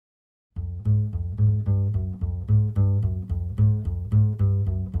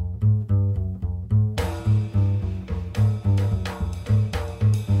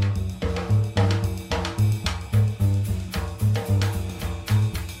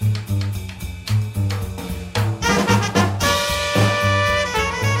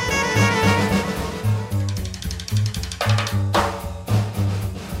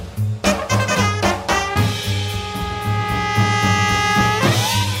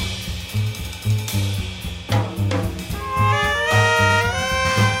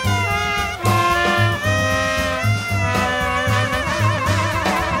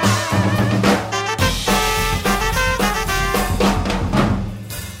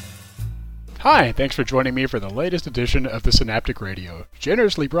Hi, thanks for joining me for the latest edition of the Synaptic Radio,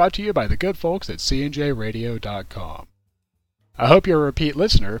 generously brought to you by the good folks at cnjradio.com. I hope you're a repeat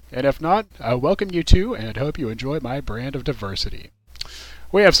listener, and if not, I welcome you to and hope you enjoy my brand of diversity.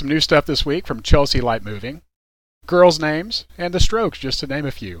 We have some new stuff this week from Chelsea Light Moving, Girls' Names, and The Strokes, just to name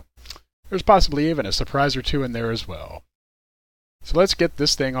a few. There's possibly even a surprise or two in there as well. So let's get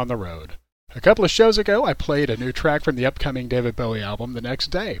this thing on the road. A couple of shows ago, I played a new track from the upcoming David Bowie album the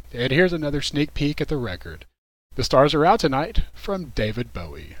next day, and here's another sneak peek at the record. The Stars Are Out Tonight from David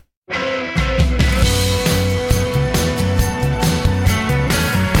Bowie.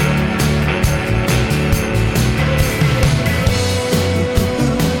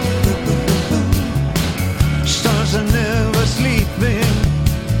 Stars are never sleeping.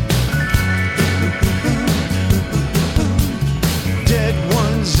 Dead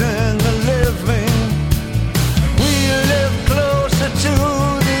ones and the living. We live closer to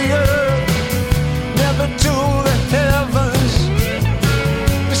the earth, never to the heavens.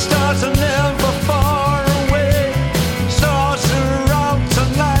 The stars are never far away. Stars are out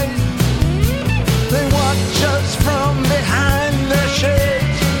tonight. They watch us from behind their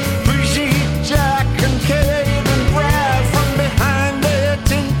shades. Brigitte, Jack and Kate and Brad from behind their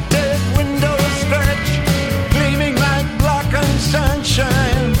tinted windows stretch, gleaming like blackened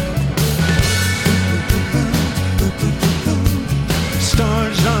sunshine.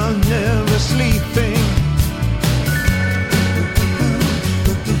 Stars are never sleeping.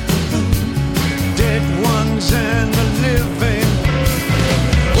 Dead ones and the living,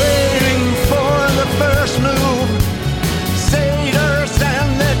 waiting for the first move. Satyrs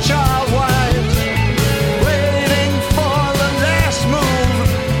and their child wives, waiting for the last move,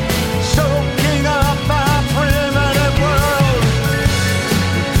 soaking up our primitive world.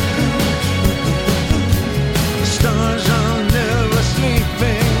 Stars are never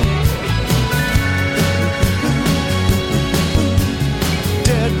sleeping.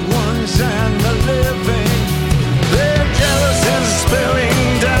 Dead ones and the living, their jealousy spilling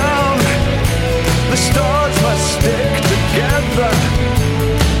down. The stars must stick together.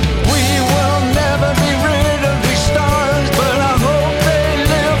 We will never be rid of these stars, but I hope they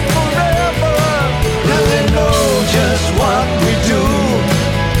live forever. And they know just what we do,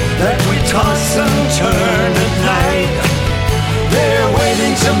 that we toss and turn at night. They're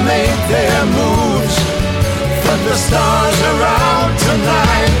waiting to make their moves, but the stars are out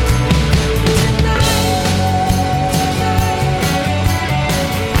tonight.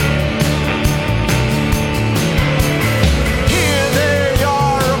 Here they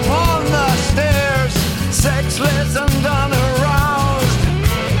are upon the stairs, sexless and unaroused.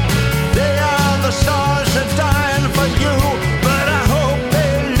 They are the stars that dying for you, but I hope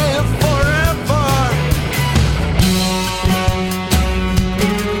they live forever.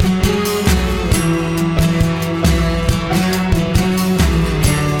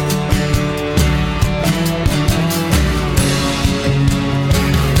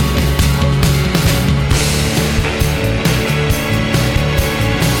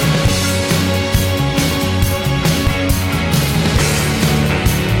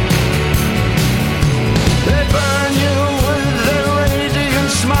 They burn you with their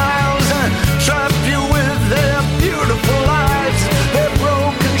radiant smiles and trap you with their beautiful lives. They're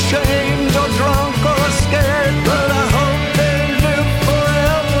broken, shamed, or drunk, or scared, but I hope they live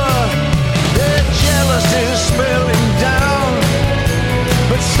forever. Their jealousy is spilling down,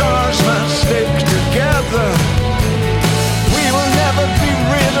 but stars must stick together. We will never be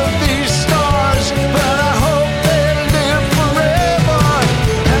rid of these stars, but I hope they live forever.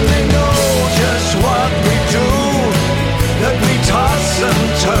 And they know just what we do, that we toss and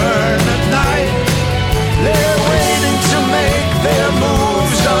turn at night. They're waiting to make their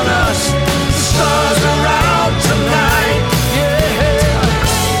moves on us. The stars are out tonight, yeah.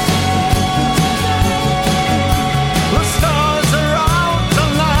 The stars are out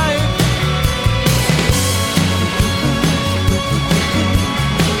tonight.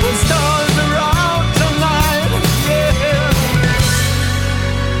 The stars are out tonight, yeah.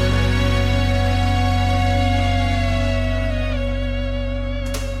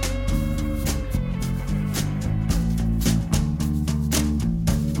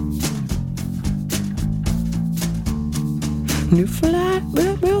 New flight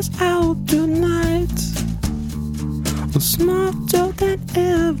rebels out tonight, smarter than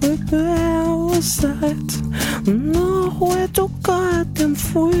ever parasite. Nowhere to cut them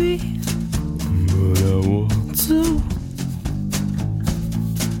free, but I want to.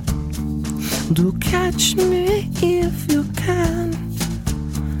 Do catch me if you can.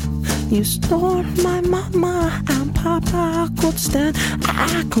 You stole my mama and papa could stand.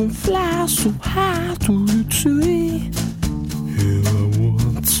 I can fly so high to the tree. Yeah, I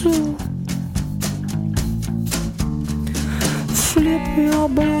want to flip your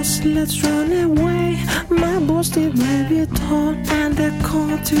boss, let's run away. My busted baby tall and they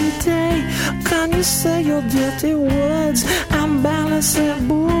call today. Can you say your dirty words and balance a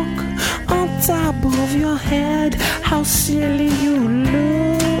book on top of your head? How silly you look.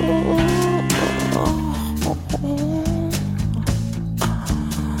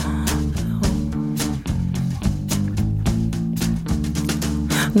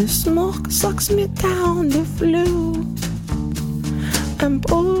 The smoke sucks me down the flue and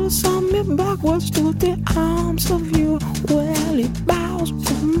pulls on me backwards to the arms of you. Well, it bows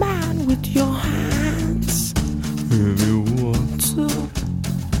command with your hands if you want to.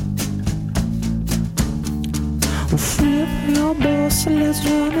 Flip your boss, let's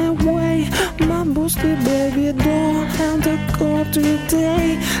run away. My boosty baby don't have to go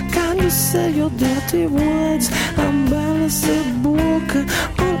today. Can you say your dirty words and balance a book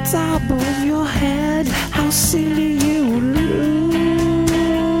on top of your head? How silly you look.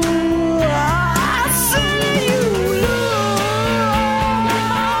 How silly you look.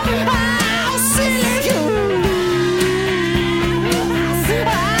 How silly you look.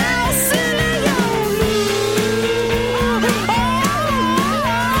 How silly you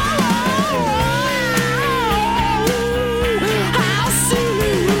look. How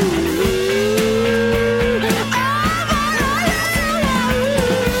silly you look.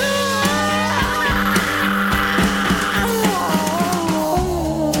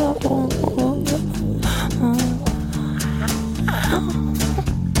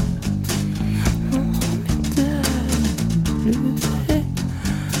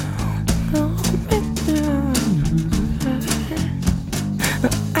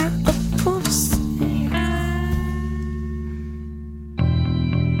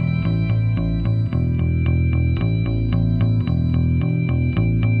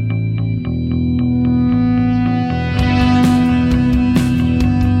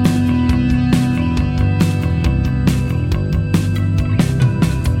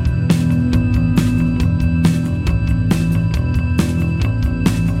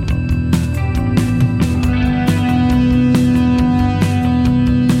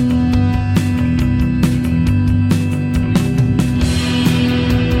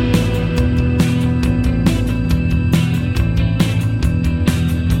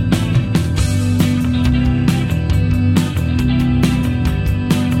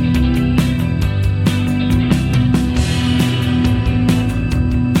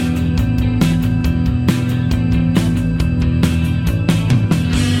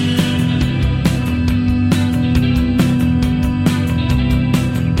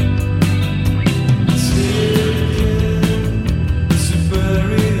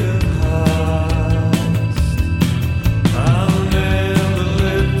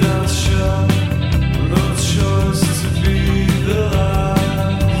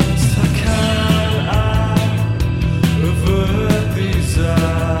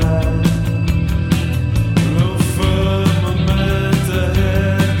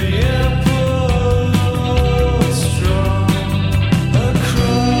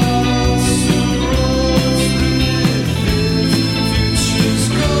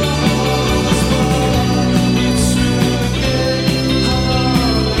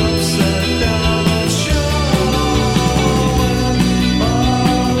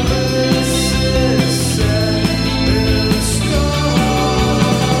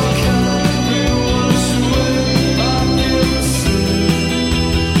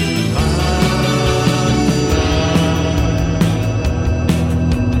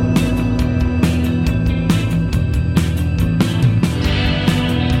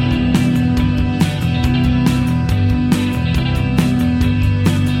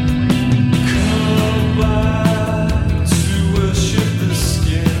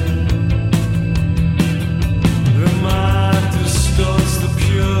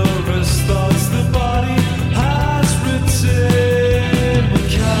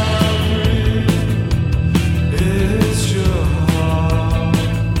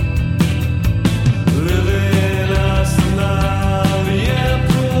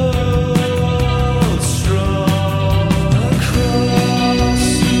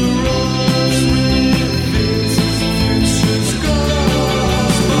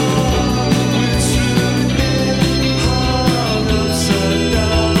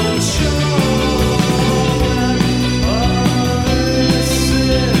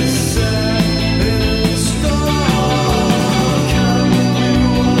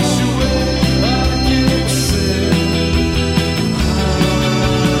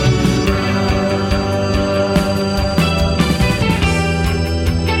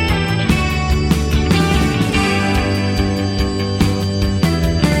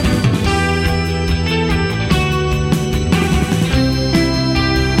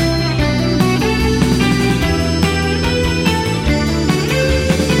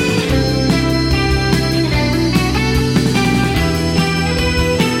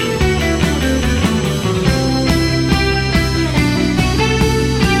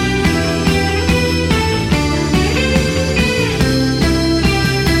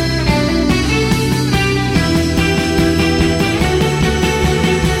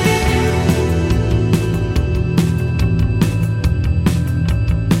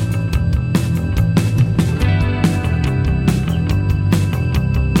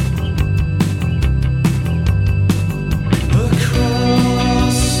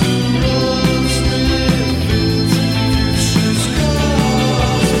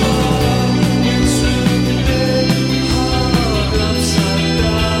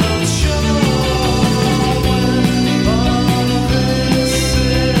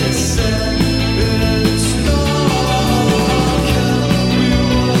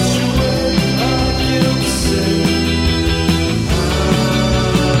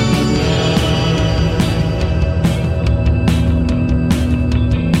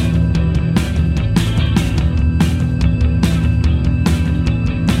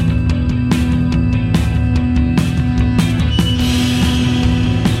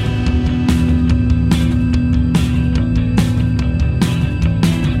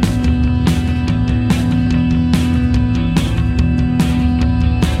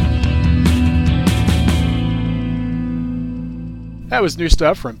 That was new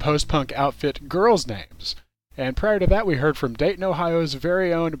stuff from post-punk outfit Girls' Names. And prior to that, we heard from Dayton, Ohio's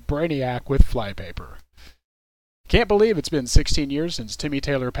very own Brainiac with Flypaper. Can't believe it's been 16 years since Timmy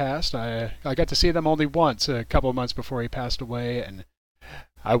Taylor passed. I got to see them only once, a couple of months before he passed away, and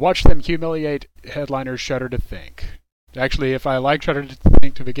I watched them humiliate headliners Shudder to Think. Actually, if I liked Shudder to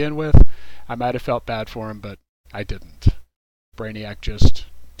Think to begin with, I might have felt bad for him, but I didn't. Brainiac just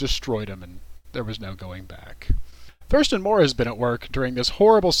destroyed him, and there was no going back. Thurston Moore has been at work during this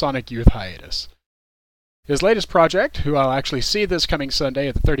horrible Sonic Youth hiatus. His latest project, who I'll actually see this coming Sunday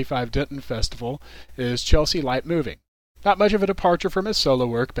at the 35 Denton Festival, is Chelsea Light Moving. Not much of a departure from his solo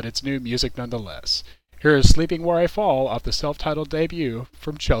work, but it's new music nonetheless. Here is Sleeping Where I Fall off the self-titled debut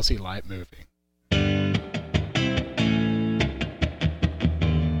from Chelsea Light Moving.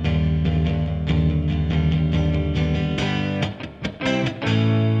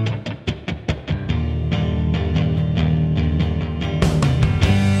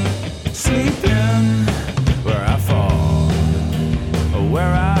 Sleeping where I fall,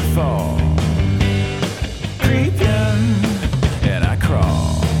 where I fall, creeping and I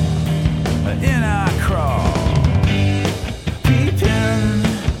crawl, in I crawl, peeping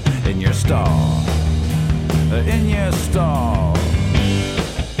in your stall,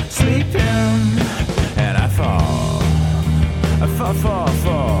 sleeping and I fall,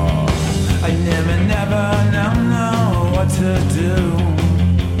 fall. I never know what to do.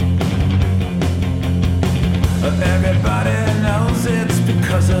 Everybody knows it's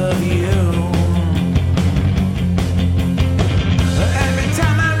because of you. Every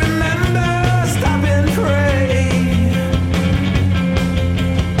time I remember, stop and pray.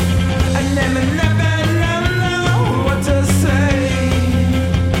 I never know what to say.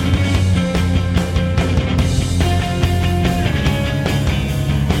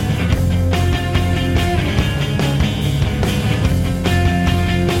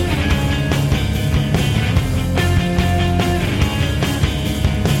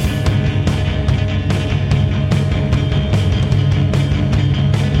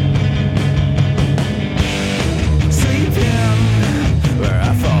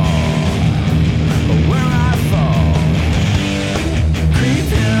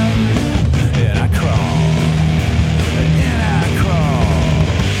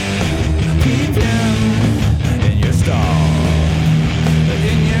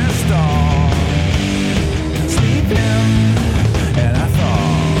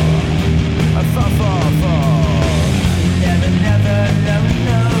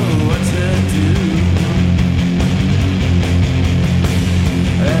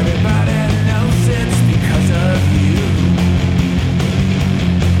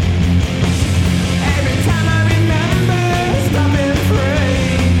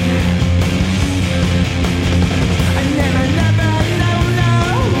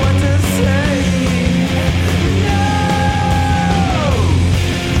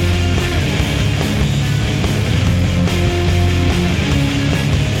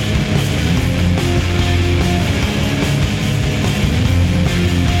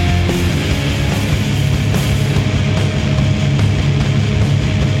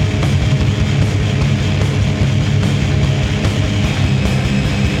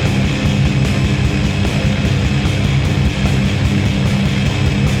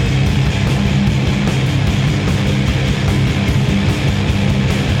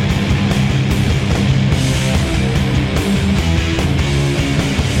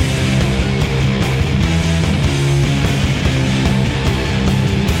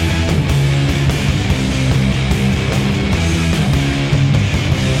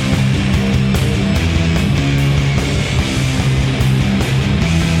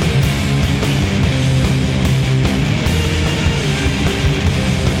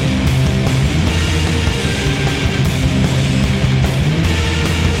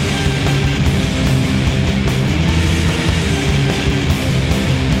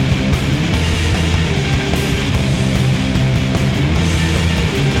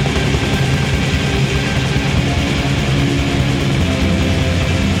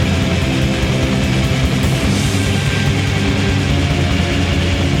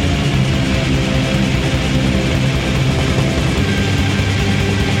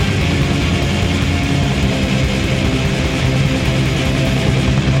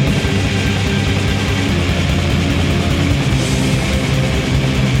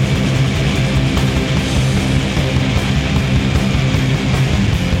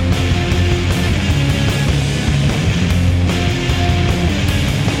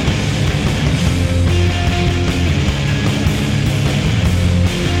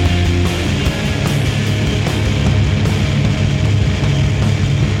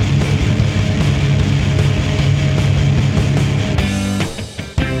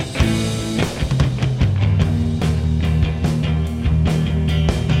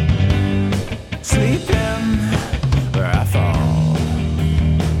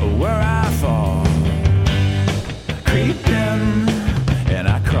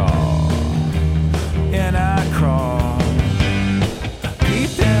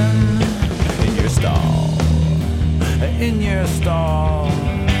 sleeping in your stall, in your stall,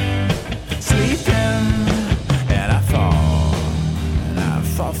 sleeping, and I fall, and I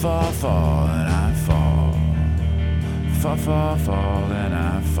fall, fall, fall, and I fall, fall, fall, fall, and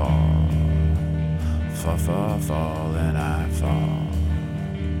I fall, fall, fall, fall, and I fall,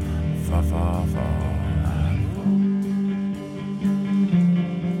 fall, fall, fall.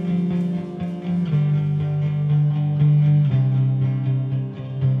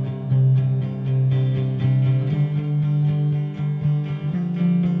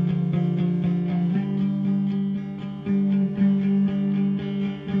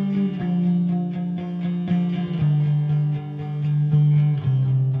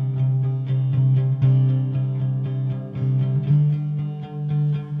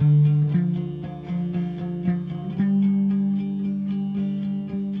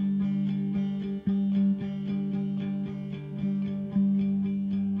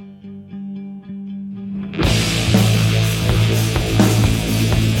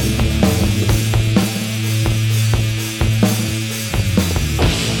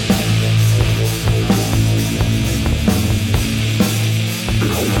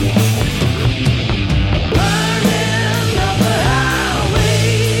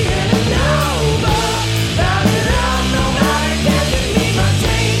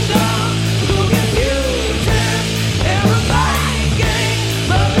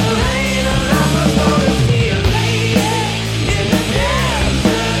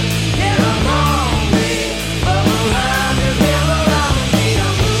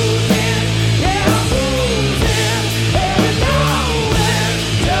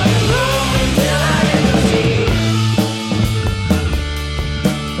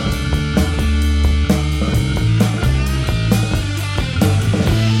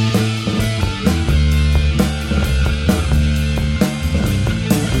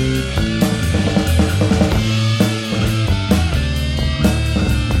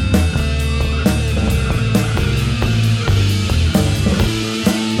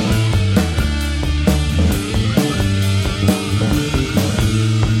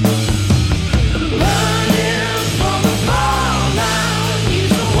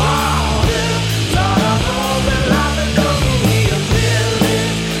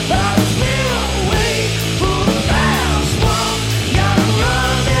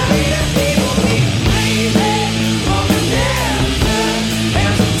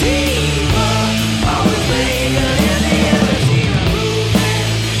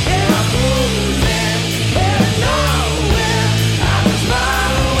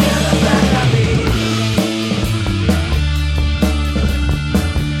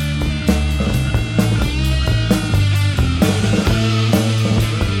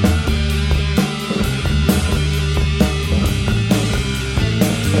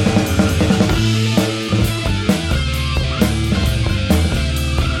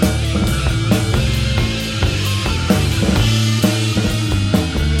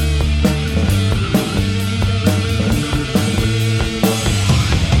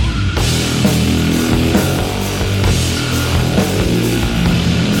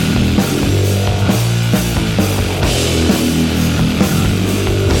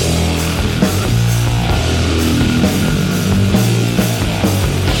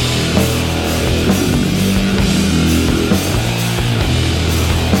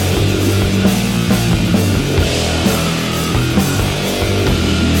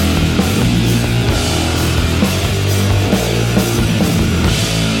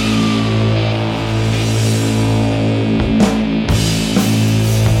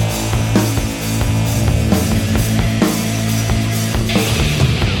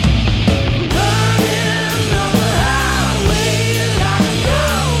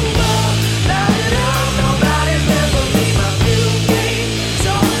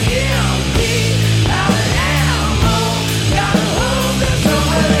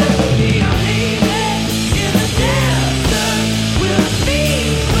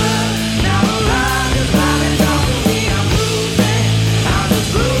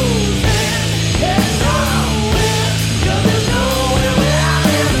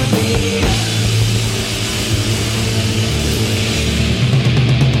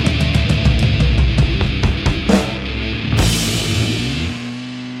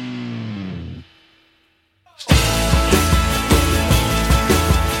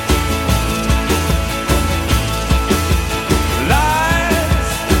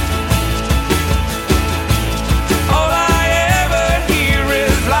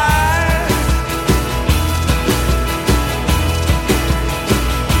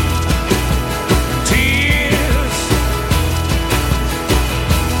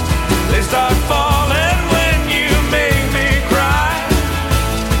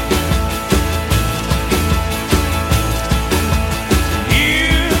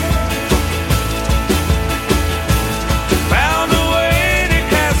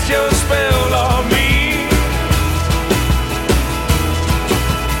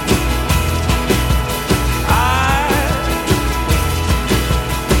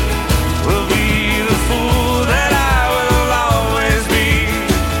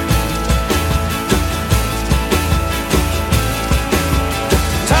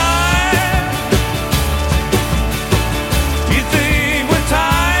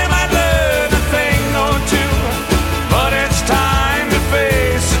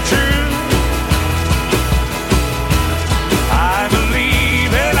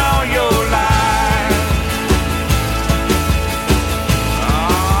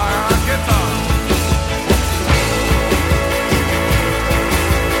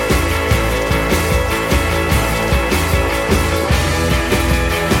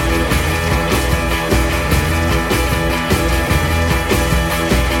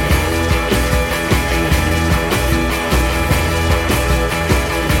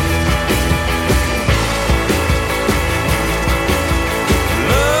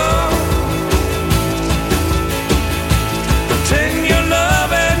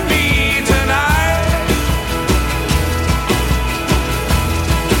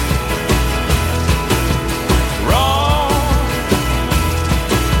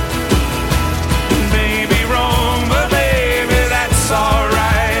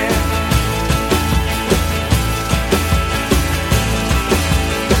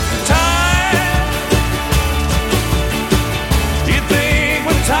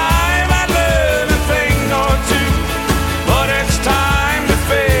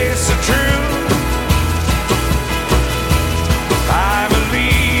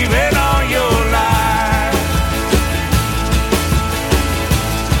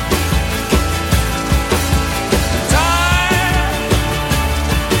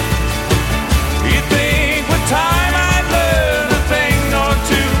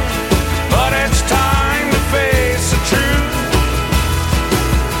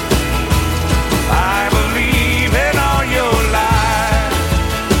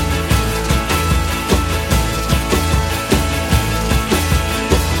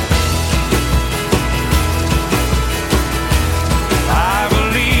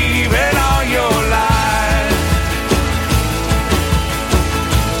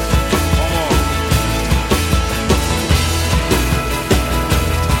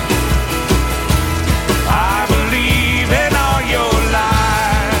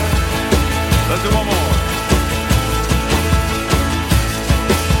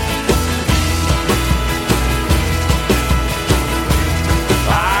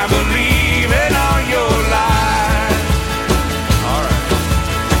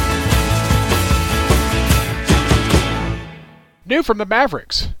 new from the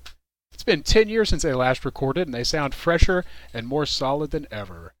Mavericks. It's been 10 years since they last recorded, and they sound fresher and more solid than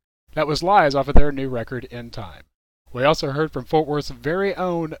ever. That was Lies off of their new record, In Time. We also heard from Fort Worth's very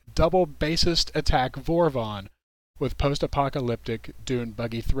own double bassist attack Vorvon with post-apocalyptic dune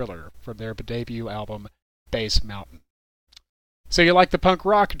buggy thriller from their debut album, Bass Mountain. So you like the punk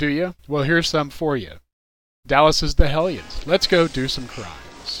rock, do you? Well, here's some for you. Dallas's The Hellions. Let's go do some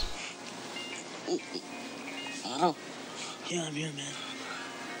crimes. Otto? Yeah, I'm here, man.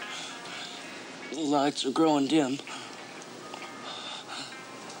 The lights are growing dim.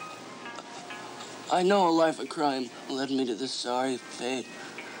 I know a life of crime led me to this sorry fate.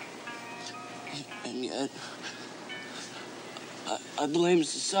 And yet, I blame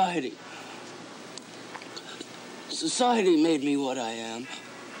society. Society made me what I am.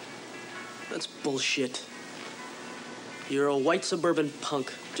 That's bullshit. You're a white suburban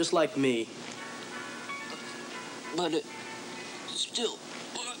punk, just like me. But it still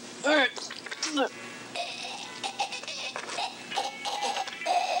hurts.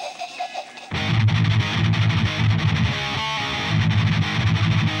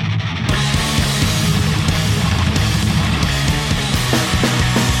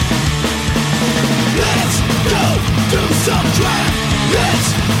 Do some crime. Let's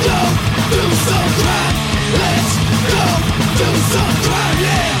go do some crime. Let's go do some crime,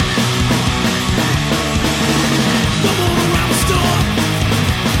 yeah. I'm on around the storm.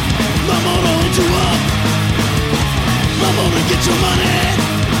 I'm gonna hold you up. I'm gonna get your money.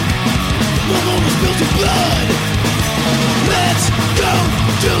 I'm gonna spill some blood. Let's go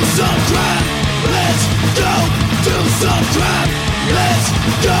do some crime. Let's go do some crime. Let's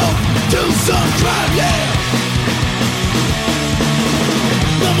go do some crime, yeah.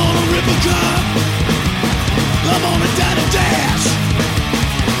 I'm gonna rip a car. I'm gonna die to dash.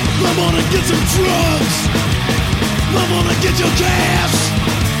 I'm gonna get some drugs. I'm gonna get your cash.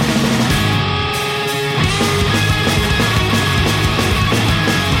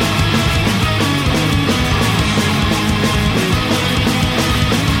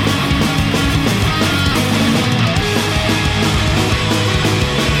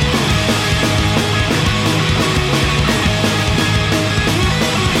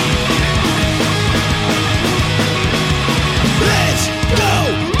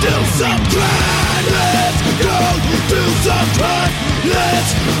 Some crime, let's go do some crime.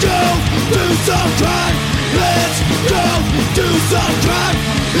 Let's go do some crime. Let's go do some crime.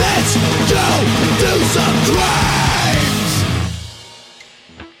 Let's go do some crimes.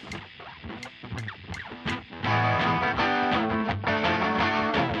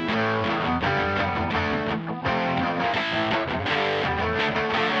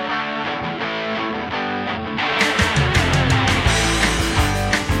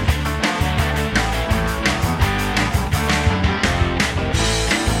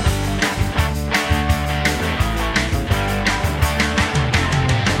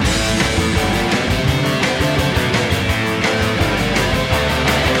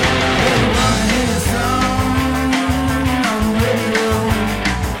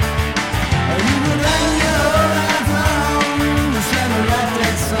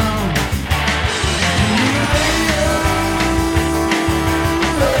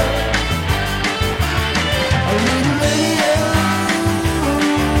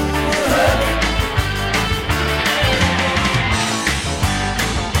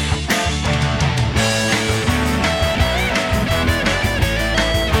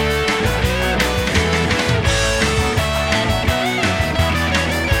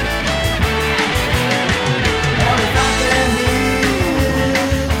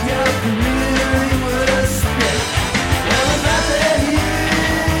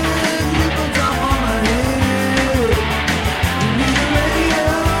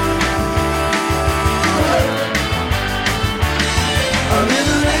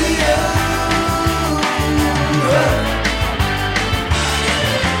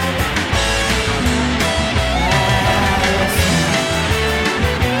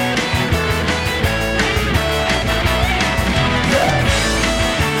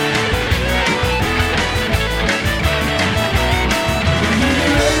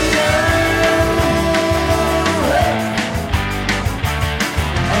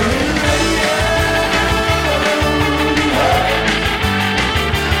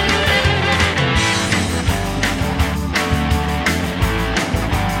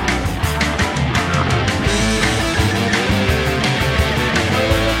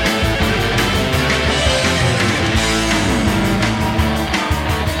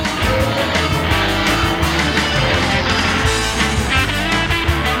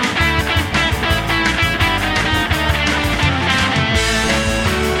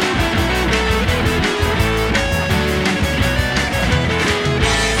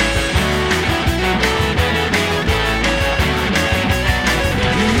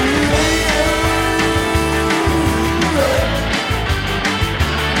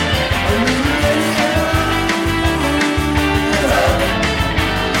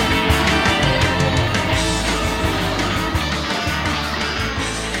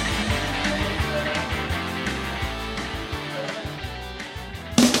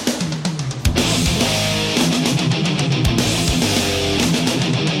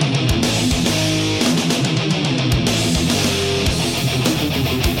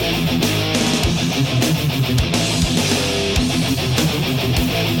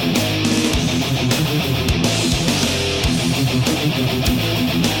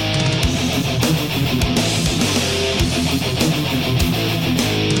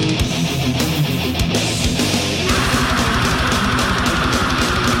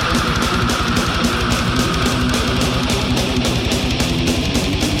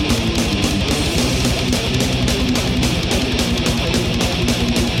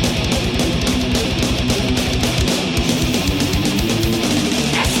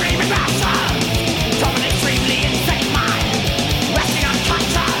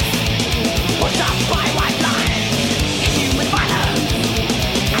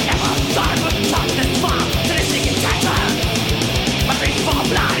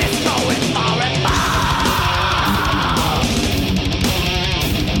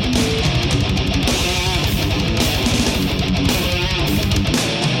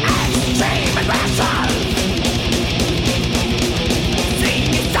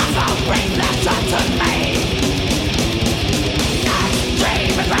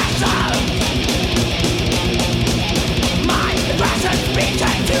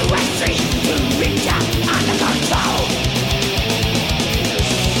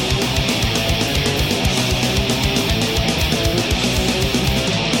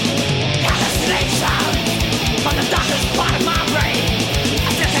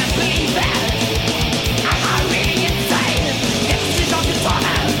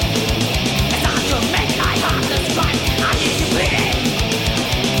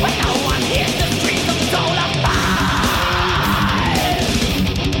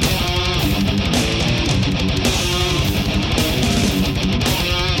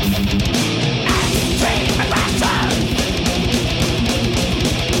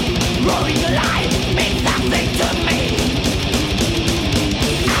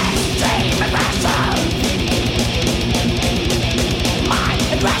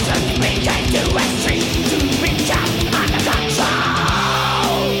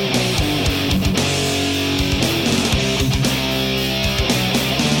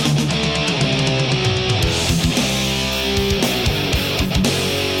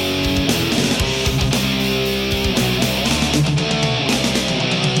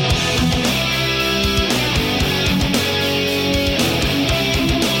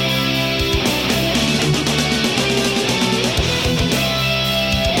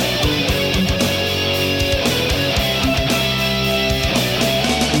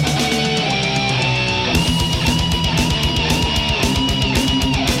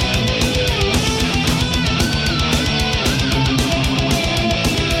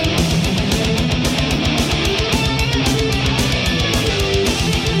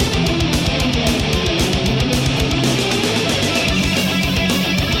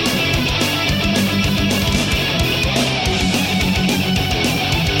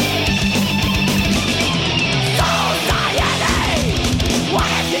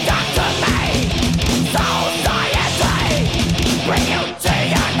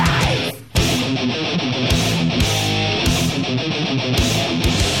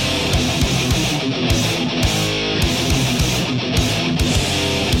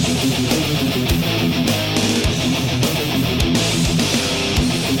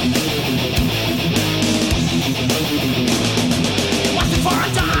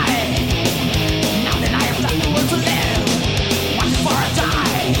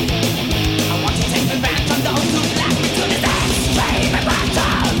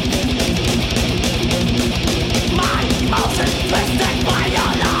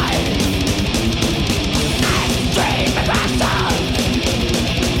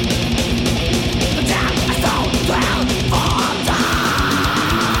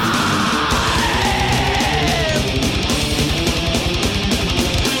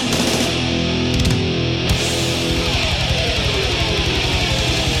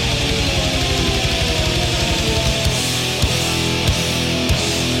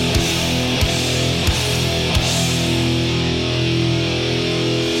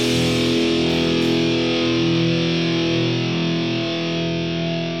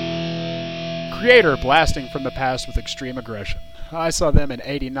 Creator blasting from the past with extreme aggression. I saw them in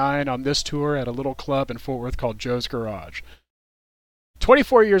 '89 on this tour at a little club in Fort Worth called Joe's Garage.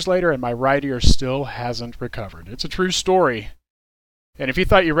 24 years later, and my right ear still hasn't recovered. It's a true story. And if you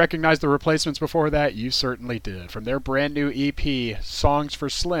thought you recognized the Replacements before that, you certainly did. From their brand new EP, Songs for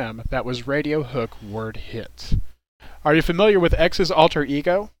Slim, that was Radio Hook Word Hit. Are you familiar with X's alter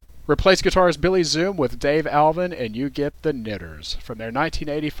ego? Replace guitarist Billy Zoom with Dave Alvin, and you get the Knitters. From their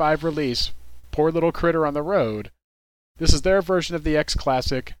 1985 release, Poor Little Critter on the Road, this is their version of the X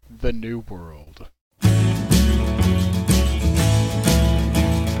classic, The New World.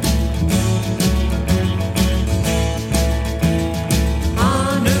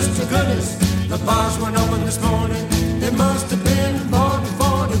 Honest to goodness, the bars weren't open this morning. They must have been voting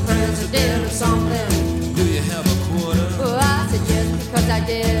for the president or something. Do you have a quarter? Well, I said yes because I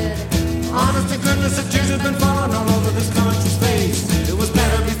did. Honest to goodness, the tears have been falling all over this country's face. It was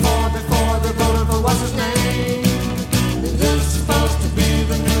better before they voted for what's his name. This is supposed to be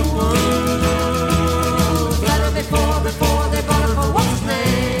the new world. Better before they voted for what's his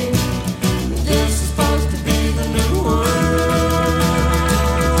name. This is supposed to be the new world.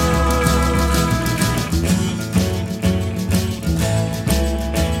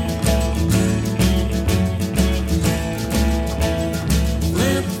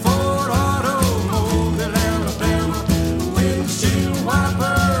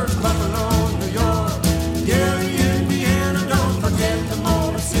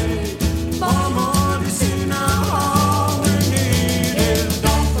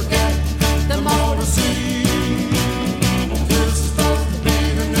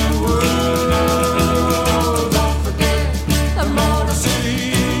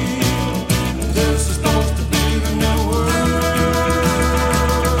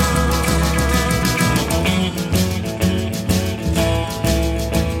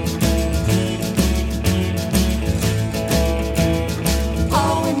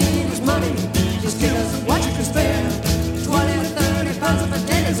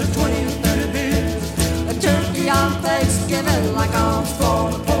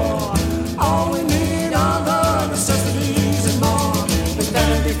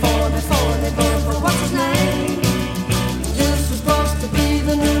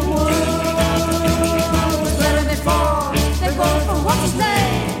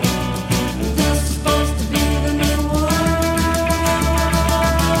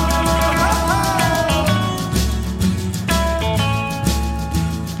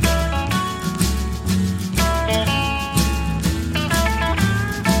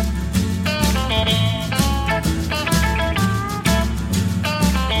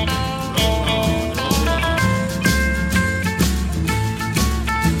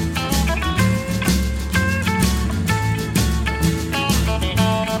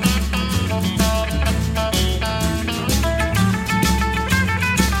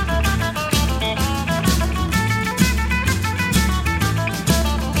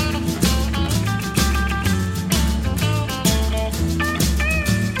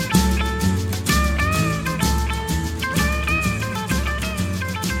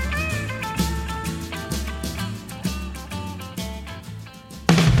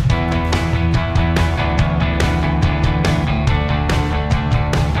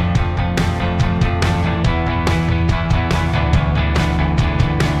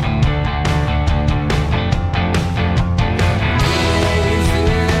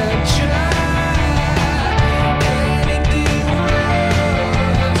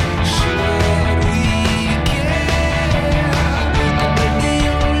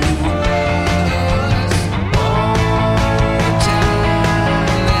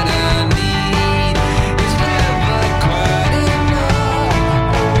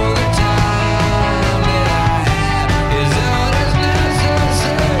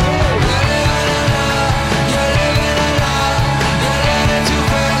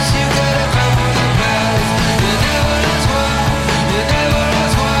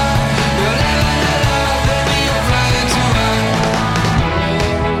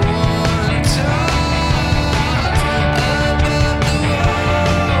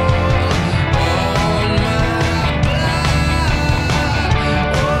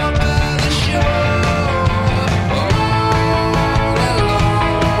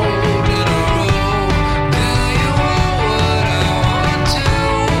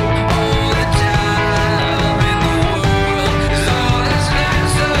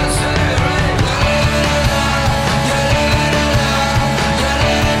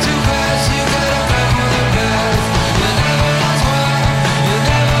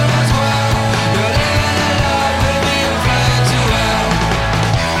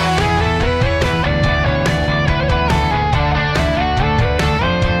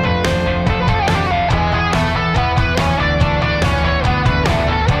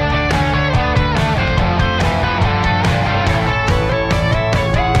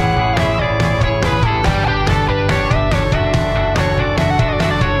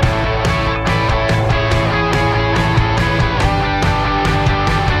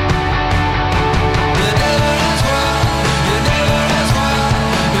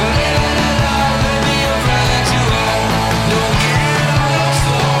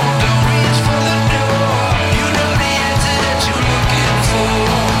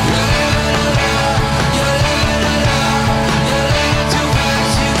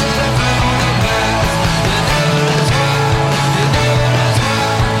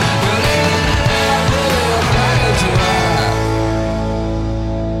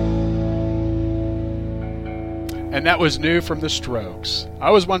 was new from The Strokes. I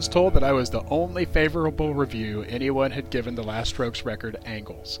was once told that I was the only favorable review anyone had given the last Strokes record,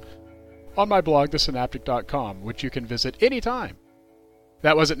 Angles, on my blog, thesynaptic.com, which you can visit anytime.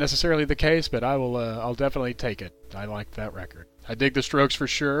 That wasn't necessarily the case, but I'll definitely take it. I liked that record. I dig The Strokes for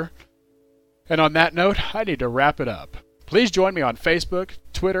sure. And on that note, I need to wrap it up. Please join me on Facebook,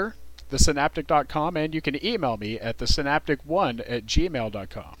 Twitter, thesynaptic.com, and you can email me at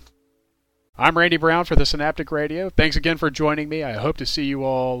thesynaptic1@gmail.com. I'm Randy Brown for the Synaptic Radio. Thanks again for joining me. I hope to see you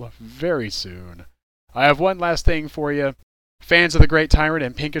all very soon. I have one last thing for you. Fans of The Great Tyrant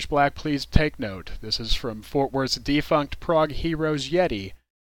and Pinkish Black, please take note. This is from Fort Worth's defunct prog heroes Yeti.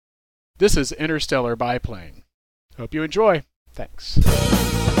 This is Interstellar Biplane. Hope you enjoy. Thanks.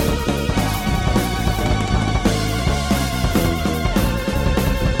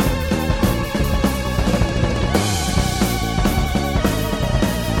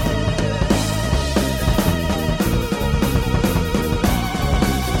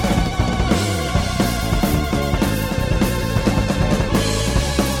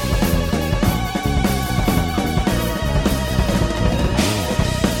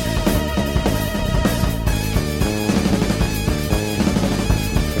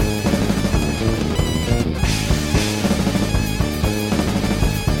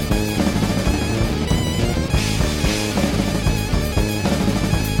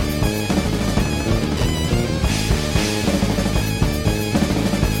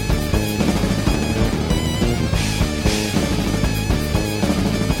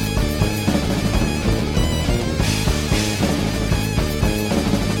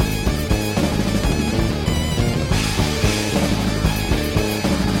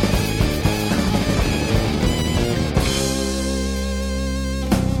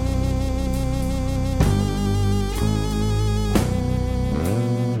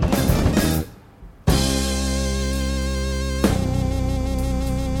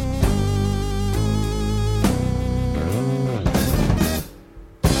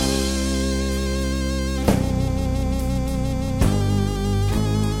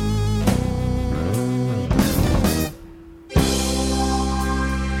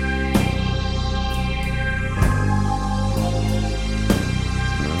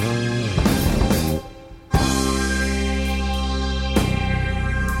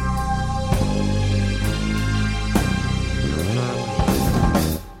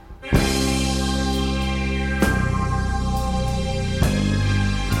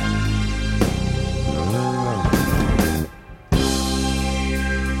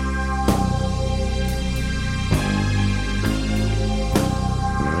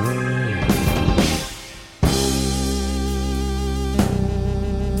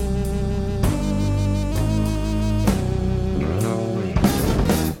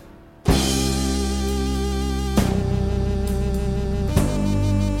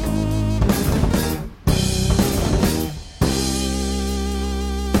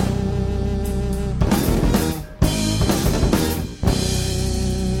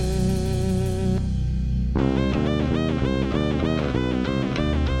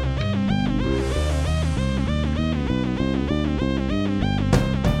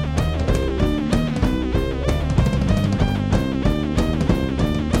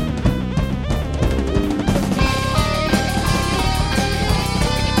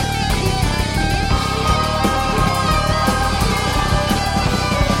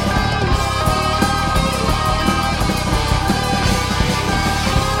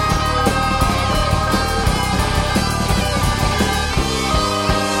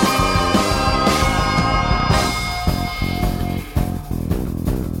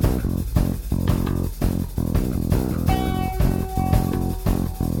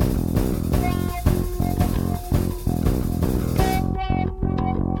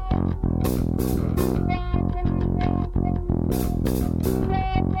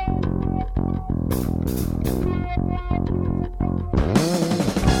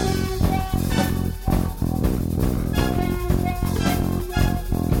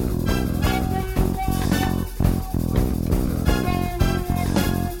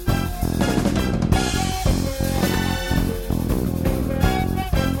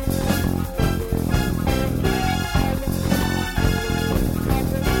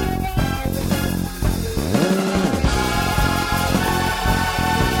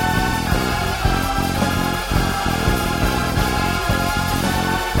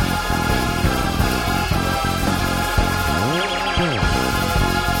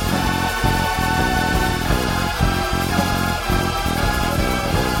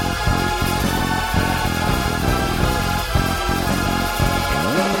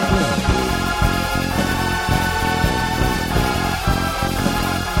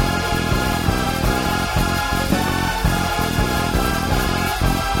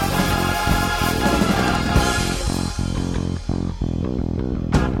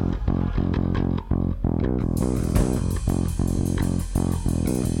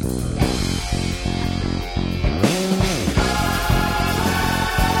 Bye.